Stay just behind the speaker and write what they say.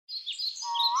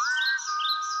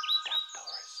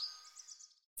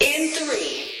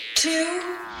2,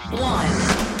 1.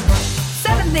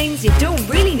 7 things you don't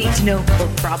really need to know, but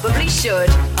probably should.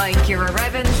 I'm Ciara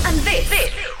Revin, and this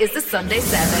is the Sunday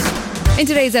 7. In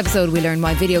today's episode, we learn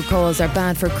why video calls are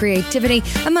bad for creativity,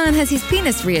 a man has his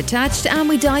penis reattached, and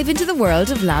we dive into the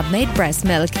world of lab-made breast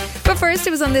milk. But first,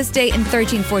 it was on this day in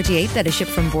 1348 that a ship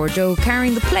from Bordeaux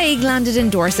carrying the plague landed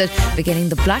in Dorset, beginning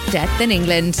the Black Death in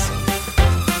England.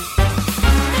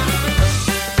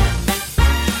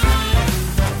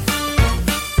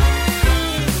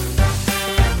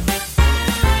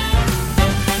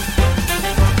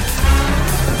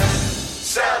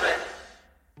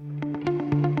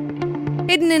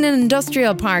 Hidden in an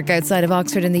industrial park outside of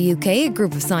Oxford in the UK, a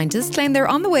group of scientists claim they're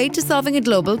on the way to solving a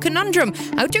global conundrum: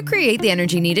 how to create the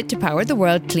energy needed to power the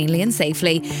world cleanly and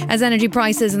safely. As energy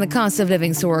prices and the cost of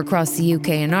living soar across the UK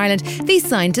and Ireland, these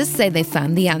scientists say they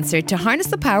found the answer: to harness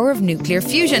the power of nuclear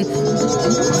fusion.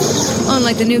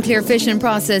 Unlike the nuclear fission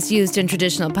process used in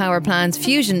traditional power plants,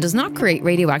 fusion does not create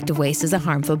radioactive waste as a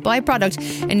harmful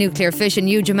byproduct. In nuclear fission,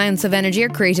 huge amounts of energy are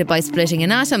created by splitting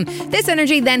an atom. This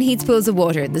energy then heats pools of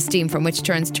water, the steam from which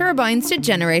turns turbines to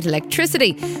generate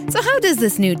electricity. So how does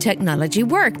this new technology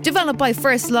work? Developed by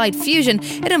First Light Fusion,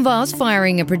 it involves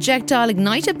firing a projectile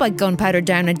ignited by gunpowder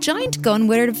down a giant gun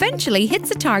where it eventually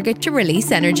hits a target to release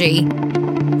energy.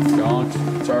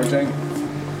 Charging.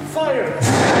 Fire!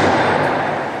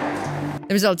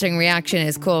 The resulting reaction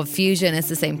is called fusion. It's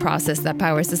the same process that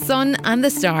powers the sun and the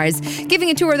stars. Giving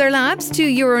a tour of their labs to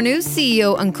Euronews,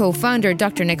 CEO and co-founder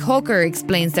Dr. Nick Hawker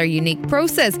explains their unique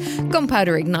process.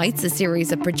 Gunpowder ignites a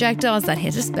series of projectiles that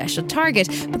hit a special target,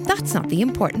 but that's not the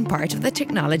important part of the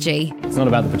technology. It's not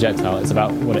about the projectile, it's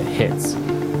about what it hits.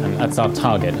 And that's our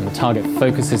target, and the target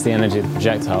focuses the energy of the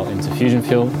projectile into fusion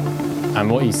fuel.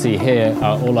 And what you see here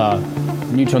are all our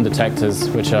neutron detectors,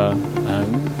 which are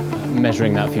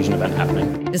measuring that fusion event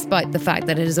happening. Despite the fact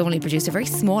that it has only produced a very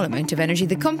small amount of energy,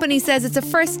 the company says it's a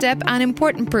first step and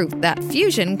important proof that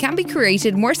fusion can be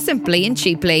created more simply and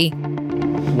cheaply.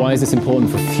 Why is this important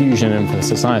for fusion and for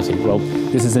society? Well,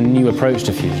 this is a new approach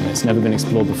to fusion. It's never been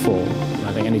explored before.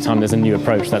 I think anytime there's a new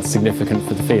approach, that's significant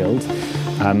for the field.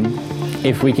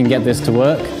 If we can get this to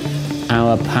work,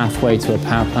 our pathway to a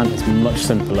power plant is much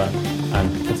simpler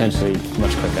and potentially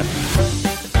much quicker.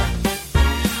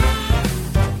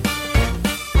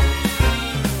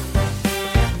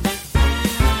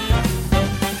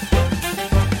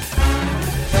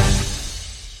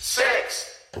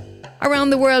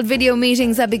 Around the world, video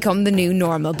meetings have become the new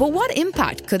normal. But what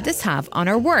impact could this have on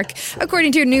our work?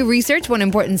 According to new research, one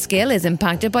important skill is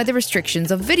impacted by the restrictions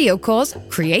of video calls: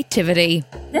 creativity.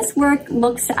 This work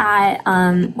looks at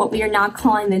what we are now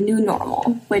calling the new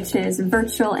normal, which is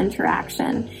virtual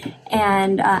interaction,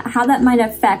 and how that might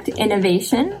affect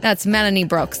innovation. That's Melanie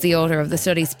Brooks, the author of the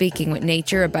study, speaking with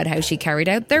Nature about how she carried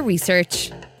out their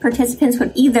research. Participants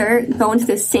would either go into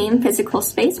the same physical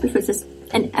space, which was just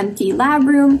an empty lab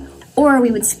room, or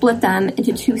we would split them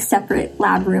into 2 separate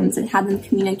lab rooms and have them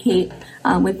communicate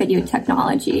with video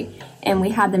technology. And we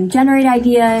had them generate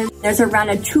ideas. There's around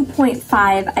a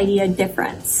 2.5 idea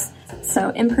difference.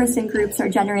 So in-person groups are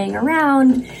generating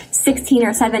around 16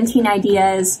 or 17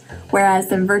 ideas, whereas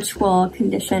the virtual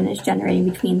condition is generating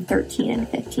between 13 and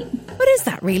 15. But is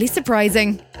that really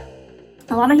surprising?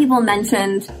 A lot of people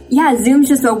mentioned, Zoom's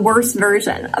just a worse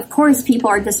version. Of course, people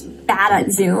are just bad at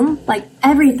Zoom. Like,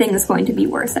 everything is going to be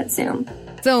worse at Zoom.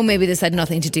 So maybe this had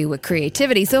nothing to do with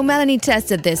creativity. So Melanie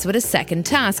tested this with a second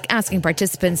task, asking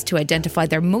participants to identify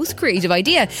their most creative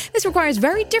idea. This requires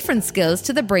very different skills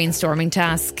to the brainstorming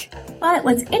task. But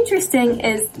what's interesting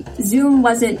is Zoom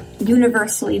wasn't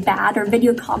universally bad, or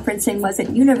video conferencing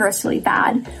wasn't universally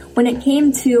bad. When it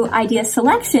came to idea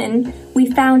selection,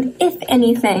 we found, if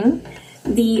anything,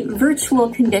 the virtual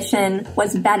condition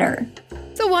was better.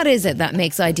 So what is it that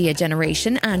makes idea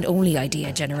generation, and only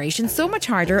idea generation, so much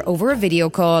harder over a video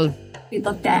call? We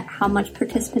looked at how much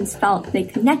participants felt they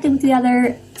connected with the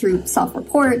other through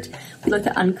self-report. We looked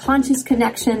at unconscious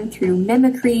connection through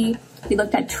mimicry. We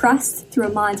looked at trust through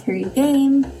a monetary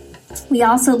game. We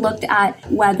also looked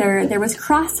at whether there was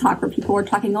crosstalk, where people were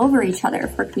talking over each other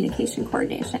for communication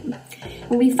coordination.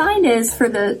 What we find is, for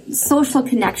the social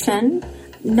connection,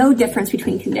 no difference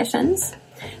between conditions.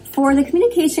 For the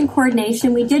communication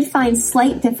coordination, we did find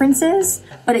slight differences,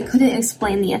 but it couldn't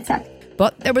explain the effect.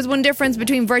 But there was one difference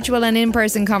between virtual and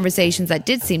in-person conversations that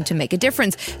did seem to make a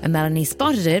difference, and Melanie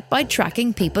spotted it by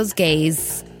tracking people's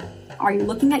gaze. Are you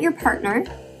looking at your partner?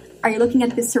 Are you looking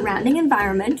at the surrounding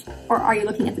environment? Or are you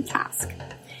looking at the task?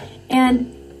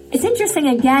 And it's interesting,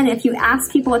 again, if you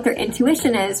ask people what their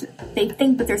intuition is, they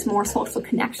think that there's more social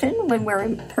connection when we're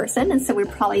in person, and so we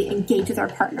probably engage with our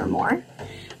partner more.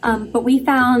 but we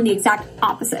found the exact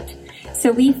opposite.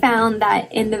 So we found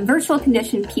that in the virtual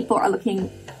condition, people are looking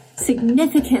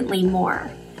significantly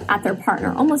more at their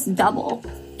partner, almost double.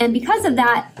 And because of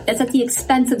that, it's at the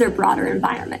expense of their broader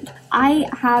environment. I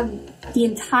have the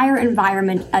entire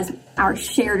environment as our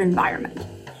shared environment.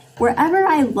 Wherever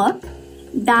I look,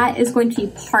 that is going to be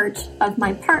part of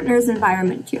my partner's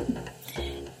environment too.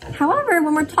 However,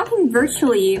 when we're talking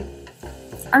virtually,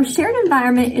 our shared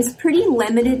environment is pretty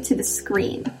limited to the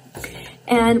screen.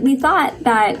 And we thought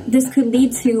that this could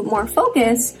lead to more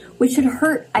focus, which should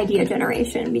hurt idea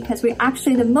generation because we're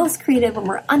actually the most creative when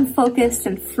we're unfocused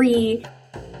and free.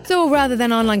 So rather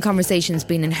than online conversations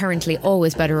being inherently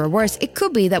always better or worse, it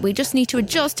could be that we just need to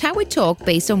adjust how we talk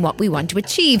based on what we want to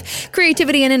achieve.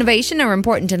 Creativity and innovation are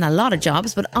important in a lot of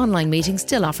jobs, but online meetings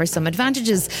still offer some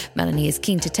advantages. Melanie is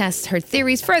keen to test her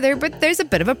theories further, but there's a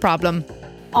bit of a problem.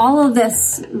 All of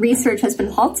this research has been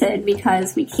halted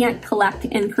because we can't collect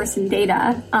in-person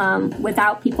data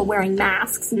without people wearing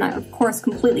masks, and that, of course,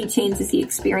 completely changes the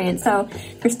experience. So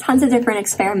there's tons of different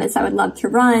experiments I would love to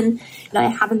run that I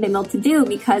haven't been able to do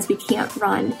because we can't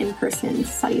run in-person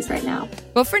studies right now.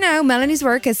 But for now, Melanie's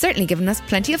work has certainly given us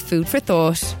plenty of food for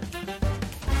thought.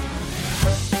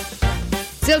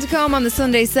 Still to come on the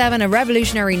Sunday 7, a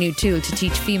revolutionary new tool to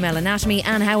teach female anatomy,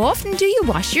 and how often do you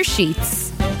wash your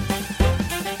sheets?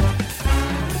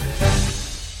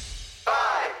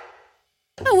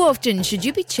 How often should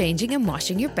you be changing and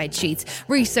washing your bed sheets?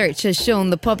 Research has shown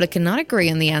the public cannot agree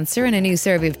on the answer, and a new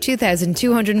survey of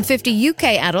 2,250 UK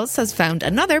adults has found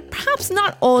another, perhaps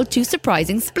not all too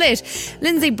surprising split.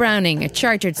 Lindsay Browning, a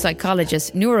chartered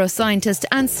psychologist, neuroscientist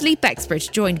and sleep expert,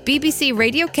 joined BBC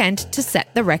Radio Kent to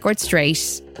set the record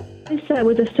straight. This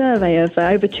was a survey of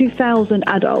over 2,000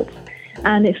 adults,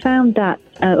 and it found that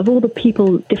of all the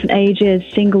people, different ages,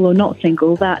 single or not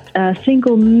single, that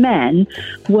single men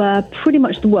were pretty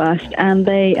much the worst, and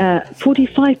they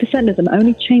 45% of them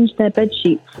only changed their bed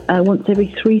sheets once every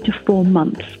 3 to 4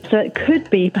 months. So it could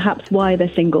be perhaps why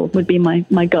they're single, would be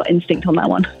my gut instinct on that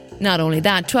one. Not only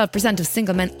that, 12% of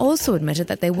single men also admitted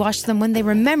that they wash them when they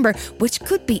remember, which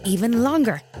could be even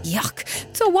longer. Yuck.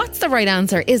 So what's the right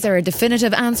answer? Is there a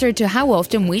definitive answer to how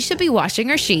often we should be washing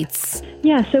our sheets?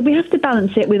 Yeah, so we have to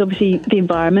balance it with obviously the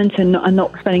environment and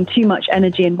not spending too much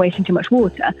energy and wasting too much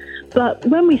water. But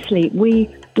when we sleep, we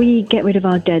get rid of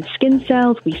our dead skin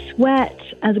cells, we sweat,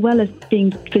 as well as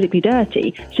being physically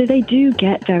dirty. So they do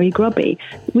get very grubby.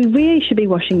 We really should be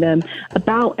washing them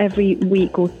about every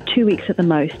week or 2 weeks at the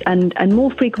most, and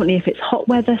more frequently if it's hot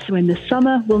weather. So in the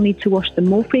summer, we'll need to wash them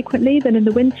more frequently than in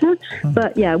the winter.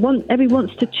 But yeah, every 1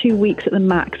 to 2 weeks at the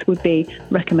max would be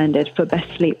recommended for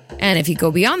best sleep. And if you go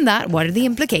beyond that, what are the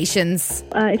implications?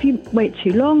 If you wait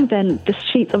too long, then the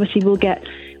sheets obviously will get...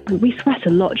 We sweat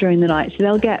a lot during the night, so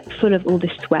they'll get full of all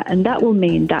this sweat, and that will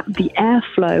mean that the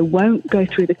airflow won't go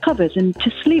through the covers. And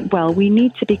to sleep well, we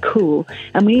need to be cool,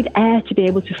 and we need air to be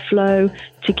able to flow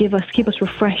to keep us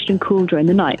refreshed and cool during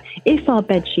the night. If our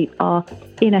bed sheets are,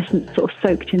 in essence, sort of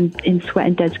soaked in sweat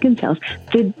and dead skin cells,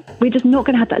 we're just not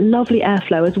going to have that lovely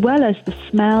airflow, as well as the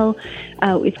smell.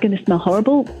 It's going to smell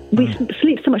horrible. We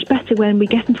sleep so much better when we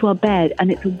get into our bed,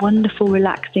 and it's a wonderful,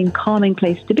 relaxing, calming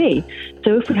place to be.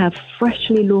 So if we have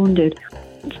freshly laundered,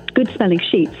 good-smelling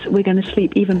sheets, we're going to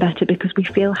sleep even better because we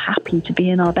feel happy to be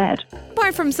in our bed.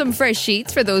 Apart from some fresh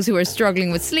sheets for those who are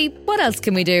struggling with sleep, what else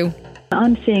can we do?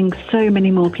 I'm seeing so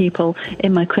many more people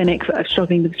in my clinic that are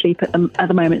struggling with sleep at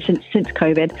the moment since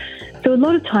COVID. So a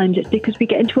lot of times it's because we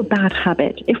get into a bad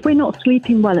habit. If we're not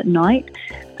sleeping well at night,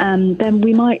 then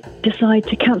we might decide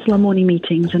to cancel our morning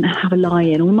meetings and have a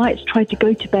lie-in. Or we might try to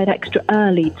go to bed extra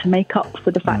early to make up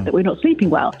for the fact that we're not sleeping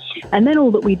well. And then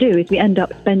all that we do is we end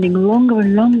up spending longer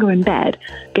and longer in bed,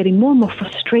 getting more and more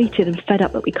frustrated and fed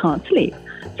up that we can't sleep.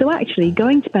 So actually,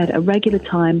 going to bed at a regular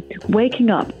time,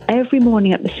 waking up every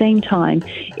morning at the same time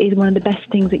is one of the best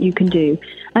things that you can do.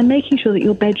 And making sure that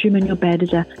your bedroom and your bed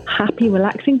is a happy,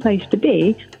 relaxing place to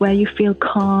be where you feel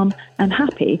calm and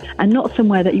happy, and not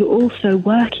somewhere that you're also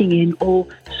working in or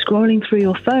scrolling through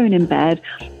your phone in bed,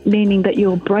 meaning that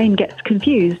your brain gets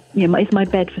confused. You know, is my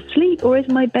bed for sleep or is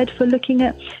my bed for looking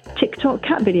at TikTok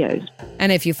cat videos?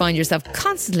 And if you find yourself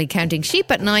constantly counting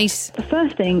sheep at night... The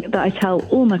first thing that I tell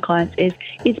all my clients is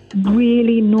it's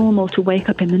really normal to wake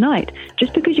up in the night.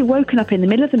 Just because you're woken up in the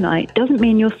middle of the night doesn't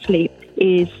mean your sleep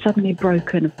is suddenly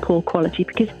broken of poor quality,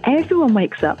 because everyone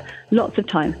wakes up lots of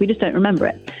times. We just don't remember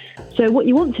it. So what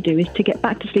you want to do is to get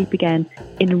back to sleep again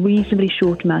in a reasonably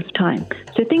short amount of time.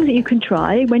 So things that you can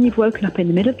try when you've woken up in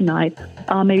the middle of the night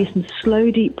are maybe some slow,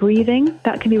 deep breathing.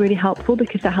 That can be really helpful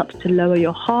because that helps to lower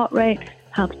your heart rate,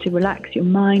 helps to relax your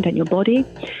mind and your body.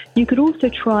 You could also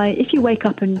try, if you wake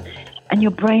up and and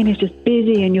your brain is just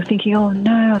busy and you're thinking, oh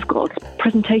no, I've got a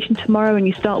presentation tomorrow, and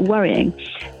you start worrying,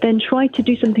 then try to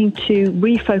do something to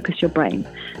refocus your brain.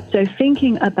 So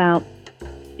thinking about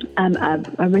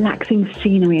a relaxing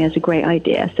scenery is a great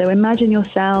idea. So imagine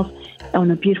yourself on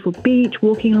a beautiful beach,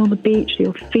 walking along the beach,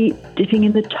 your feet dipping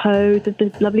in the toes of the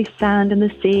lovely sand and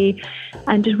the sea,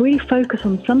 and just really focus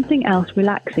on something else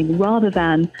relaxing rather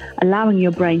than allowing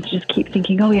your brain to just keep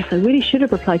thinking, oh yes, I really should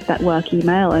have replied to that work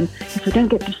email, and if I don't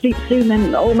get to sleep soon,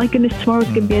 then oh my goodness, tomorrow's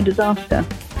going to be a disaster.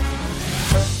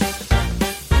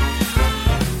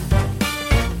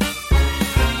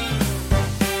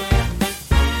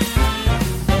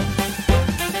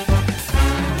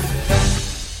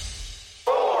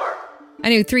 A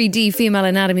new 3D female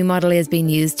anatomy model is being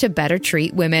used to better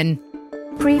treat women.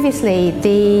 Previously,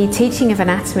 the teaching of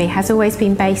anatomy has always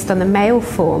been based on the male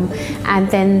form, and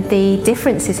then the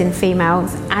differences in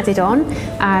females added on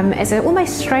as an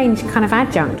almost strange kind of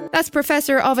adjunct. That's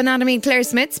Professor of Anatomy Claire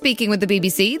Smith speaking with the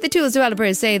BBC. The tool's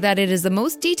developers say that it is the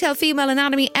most detailed female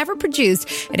anatomy ever produced.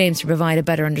 It aims to provide a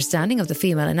better understanding of the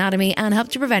female anatomy and help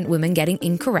to prevent women getting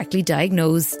incorrectly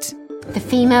diagnosed. The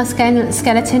female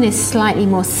skeleton is slightly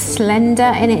more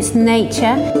slender in its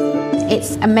nature.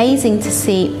 It's amazing to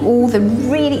see all the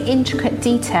really intricate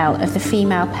detail of the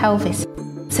female pelvis.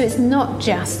 So it's not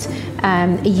just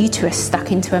a uterus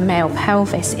stuck into a male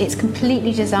pelvis. It's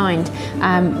completely designed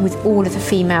with all of the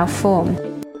female form.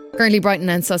 Currently, Brighton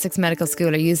and Sussex Medical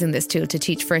School are using this tool to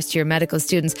teach first-year medical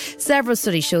students. Several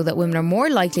studies show that women are more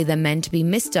likely than men to be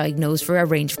misdiagnosed for a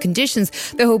range of conditions.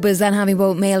 The hope is that having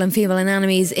both male and female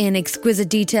anatomies in exquisite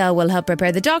detail will help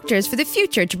prepare the doctors for the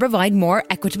future to provide more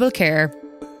equitable care.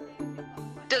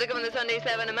 Does it come on the Sunday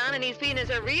 7? A man and his penis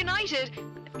are reunited.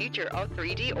 The future of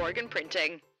 3D organ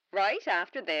printing. Right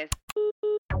after this.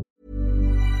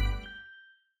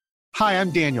 Hi,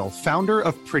 I'm Daniel, founder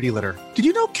of Pretty Litter. Did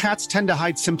you know cats tend to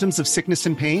hide symptoms of sickness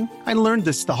and pain? I learned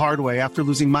this the hard way after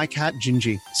losing my cat,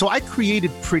 Gingy. So I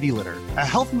created Pretty Litter, a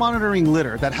health monitoring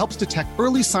litter that helps detect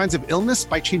early signs of illness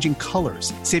by changing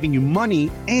colors, saving you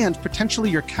money and potentially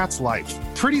your cat's life.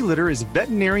 Pretty Litter is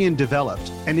veterinarian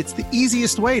developed, and it's the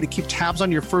easiest way to keep tabs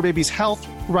on your fur baby's health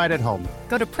right at home.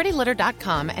 Go to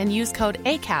prettylitter.com and use code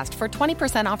ACAST for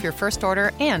 20% off your first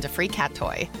order and a free cat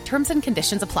toy. Terms and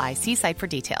conditions apply. See site for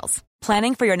details.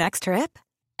 Planning for your next trip?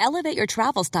 Elevate your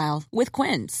travel style with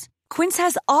Quince. Quince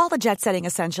has all the jet-setting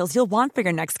essentials you'll want for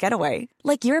your next getaway,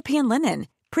 like European linen,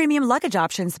 premium luggage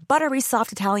options, buttery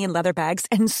soft Italian leather bags,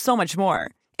 and so much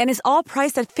more. And is all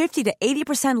priced at 50 to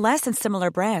 80% less than similar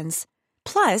brands.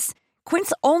 Plus,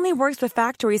 Quince only works with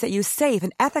factories that use safe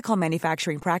and ethical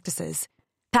manufacturing practices.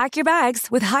 Pack your bags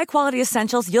with high-quality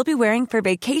essentials you'll be wearing for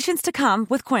vacations to come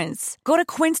with Quince. Go to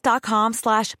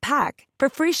quince.com/pack for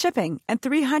free shipping and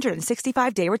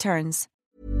 365-day returns.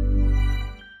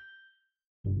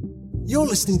 You're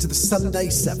listening to the Sunday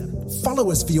 7.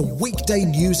 Follow us for your weekday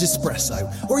news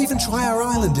espresso, or even try our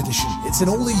Ireland edition. It's in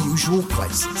all the usual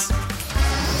places.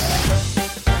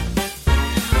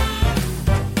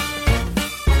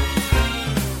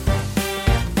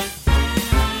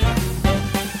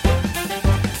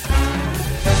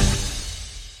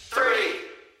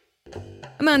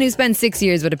 A man who spent 6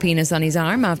 years with a penis on his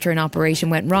arm after an operation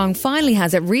went wrong finally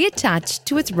has it reattached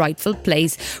to its rightful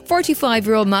place.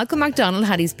 45-year-old Malcolm MacDonald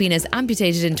had his penis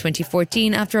amputated in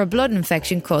 2014 after a blood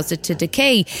infection caused it to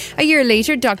decay. A year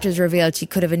later, doctors revealed he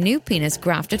could have a new penis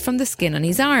grafted from the skin on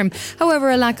his arm. However,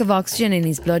 a lack of oxygen in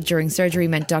his blood during surgery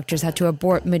meant doctors had to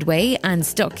abort midway and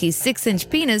stuck his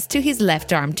 6-inch penis to his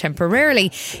left arm temporarily.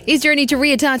 His journey to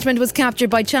reattachment was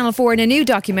captured by Channel 4 in a new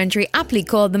documentary aptly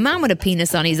called The Man with a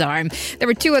Penis on His Arm. There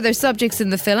were two other subjects in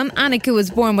the film, Anik, who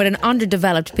was born with an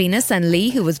underdeveloped penis, and Lee,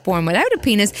 who was born without a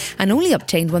penis and only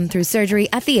obtained one through surgery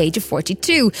at the age of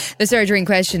 42. The surgery in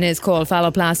question is called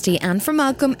Phalloplasty, and for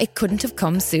Malcolm, it couldn't have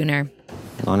come sooner.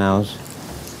 9 hours.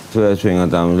 First thing I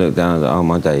done was look down and I thought, oh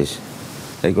my days,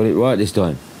 they got it right this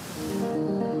time.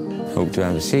 Walked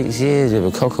around for 6 years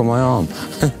with a cock on my arm.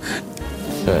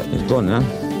 But it's gone now,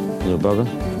 little bugger.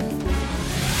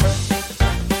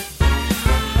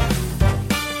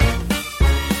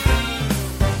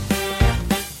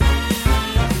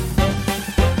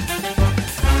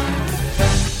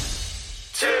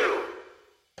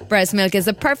 Breast milk is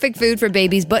the perfect food for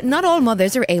babies, but not all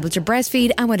mothers are able to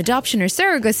breastfeed, and with adoption or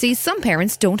surrogacy, some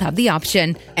parents don't have the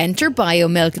option. Enter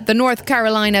BioMilk. The North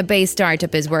Carolina-based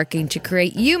startup is working to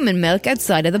create human milk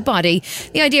outside of the body.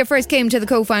 The idea first came to the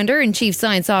co-founder and chief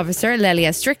science officer,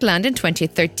 Lelia Strickland, in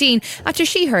 2013, after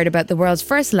she heard about the world's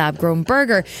first lab-grown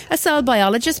burger. A cell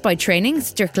biologist by training,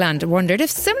 Strickland wondered if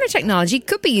similar technology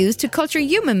could be used to culture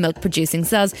human milk-producing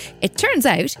cells. It turns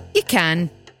out you can.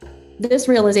 This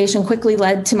realization quickly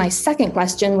led to my second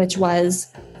question, which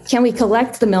was, can we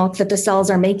collect the milk that the cells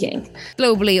are making?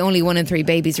 Globally, only 1 in 3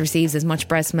 babies receives as much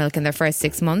breast milk in their first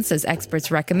 6 months as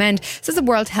experts recommend, says the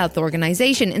World Health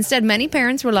Organization. Instead, many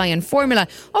parents rely on formula.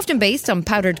 Often based on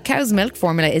powdered cow's milk,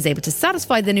 formula is able to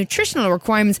satisfy the nutritional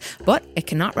requirements, but it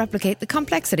cannot replicate the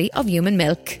complexity of human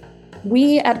milk.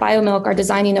 We at BioMilk are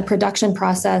designing a production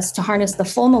process to harness the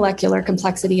full molecular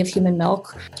complexity of human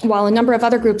milk, while a number of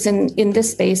other groups in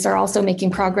this space are also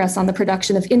making progress on the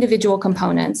production of individual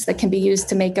components that can be used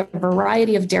to make a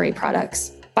variety of dairy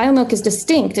products. BioMilk is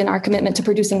distinct in our commitment to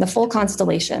producing the full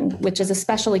constellation, which is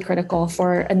especially critical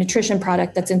for a nutrition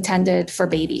product that's intended for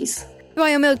babies. The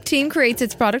BioMilk team creates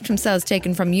its product from cells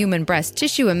taken from human breast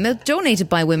tissue and milk donated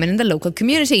by women in the local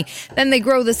community. Then they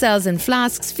grow the cells in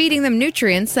flasks, feeding them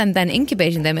nutrients and then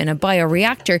incubating them in a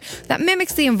bioreactor that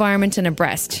mimics the environment in a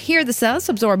breast. Here the cells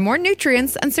absorb more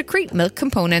nutrients and secrete milk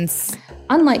components.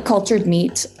 Unlike cultured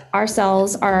meat, our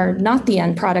cells are not the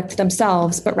end product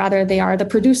themselves, but rather they are the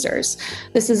producers.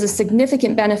 This is a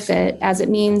significant benefit as it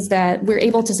means that we're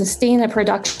able to sustain a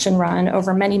production run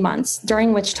over many months,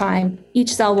 during which time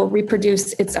each cell will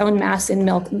reproduce its own mass in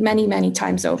milk many, many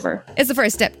times over. It's the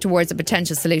first step towards a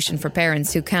potential solution for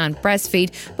parents who can't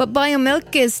breastfeed, but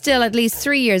BioMilk is still at least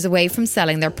 3 years away from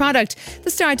selling their product. The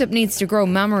startup needs to grow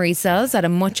mammary cells at a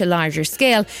much larger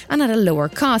scale and at a lower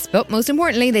cost, but most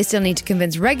importantly, they still need to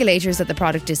convince regulators that the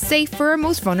product is safe for our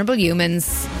most vulnerable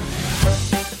humans.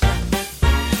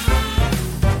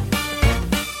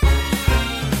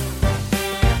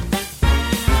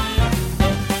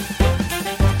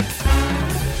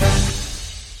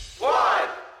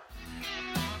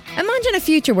 Imagine a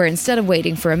future where instead of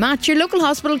waiting for a match, your local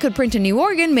hospital could print a new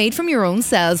organ made from your own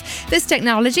cells. This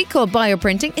technology, called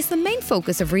bioprinting, is the main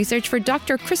focus of research for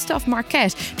Dr. Christophe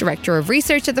Marquette, Director of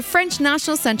Research at the French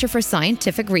National Centre for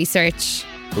Scientific Research.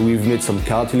 We've made some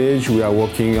cartilage, we are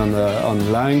working on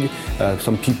lung,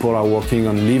 some people are working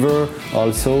on liver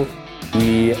also.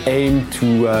 We aim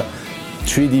to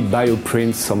 3D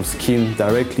bioprint some skin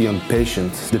directly on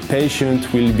patients. The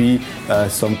patient will be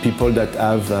some people that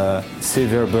have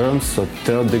severe burns, so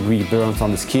 3rd-degree burns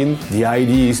on the skin. The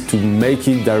idea is to make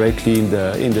it directly in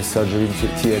the surgery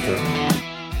theater.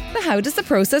 But how does the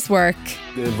process work?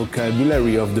 The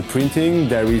vocabulary of the printing,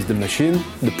 there is the machine,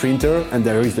 the printer, and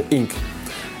there is the ink.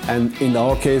 And in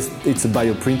our case, it's a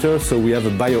bioprinter, so we have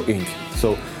a bio-ink.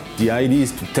 So the idea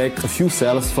is to take a few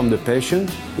cells from the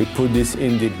patient, we put this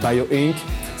in the bio-ink.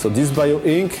 So this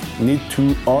bio-ink needs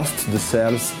to host the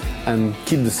cells and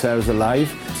keep the cells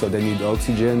alive. So they need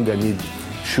oxygen, they need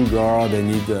sugar, they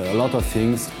need a lot of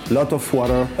things, a lot of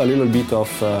water, a little bit of,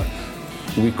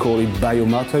 we call it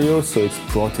biomaterial, so it's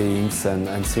proteins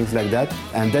and things like that.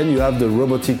 And then you have the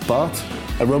robotic part,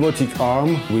 a robotic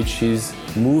arm which is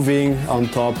moving on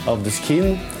top of the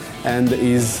skin and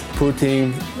is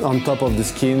putting on top of the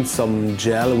skin some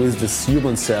gel with the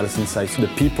human cells inside. So the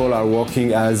people are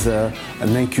working as an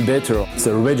incubator. It's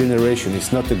a regeneration,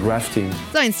 it's not a grafting.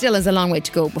 Science still has a long way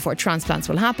to go before transplants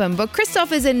will happen, but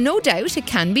Christophe is in no doubt it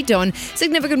can be done.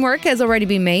 Significant work has already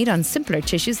been made on simpler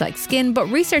tissues like skin, but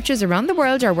researchers around the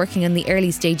world are working in the early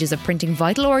stages of printing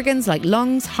vital organs like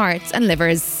lungs, hearts and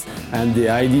livers. And the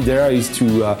idea there is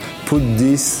to put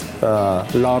this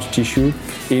large tissue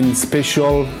in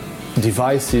special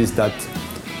devices that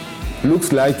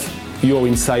looks like you're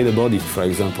inside the body, for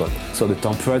example. So the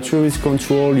temperature is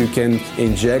controlled, you can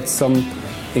inject some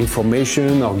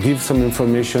information or give some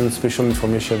information, special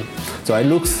information. So it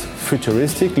looks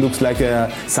futuristic, looks like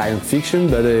a science fiction,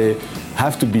 but it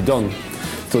have to be done.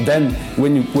 So then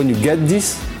when you get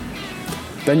this,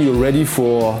 then you're ready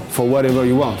for whatever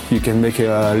you want. You can make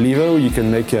a liver, you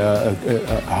can make a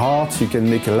heart, you can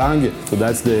make a lung. So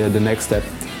that's the next step.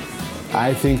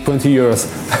 I think 20 years,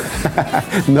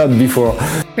 not before.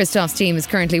 Christophe's team is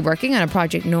currently working on a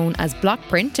project known as Block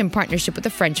Print in partnership with the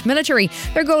French military.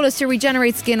 Their goal is to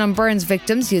regenerate skin on burns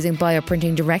victims using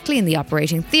bioprinting directly in the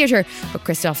operating theatre. But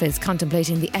Christophe is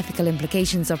contemplating the ethical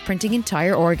implications of printing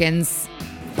entire organs.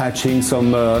 Patching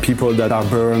some people that are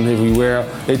burned everywhere.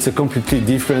 It's a completely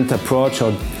different approach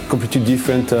or completely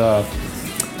different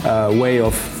way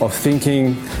of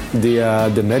thinking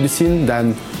the medicine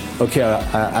than, okay,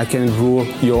 I can grow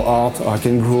your heart, I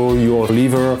can grow your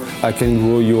liver, I can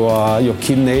grow your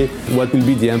kidney. What will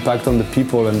be the impact on the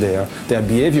people and their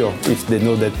behavior if they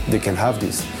know that they can have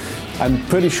this? I'm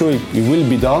pretty sure it will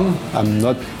be done. I'm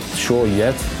not sure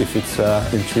yet if it's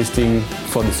interesting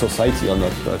for the society or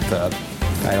not, but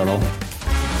I don't know.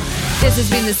 This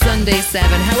has been the Sunday 7.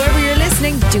 However you're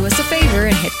listening, do us a favour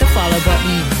and hit the follow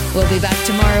button. We'll be back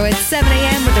tomorrow at 7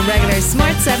 a.m. with the regular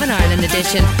Smart 7 Ireland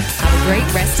edition. Have a great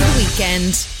rest of the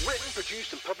weekend.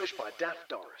 Daft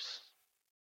Doris.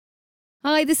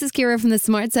 Hi, this is Ciara from the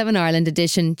Smart 7 Ireland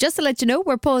edition. Just to let you know,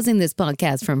 we're pausing this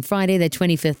podcast from Friday the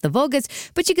 25th of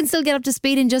August, but you can still get up to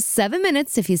speed in just 7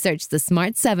 minutes if you search the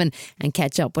Smart 7 and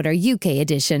catch up with our UK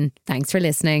edition. Thanks for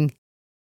listening.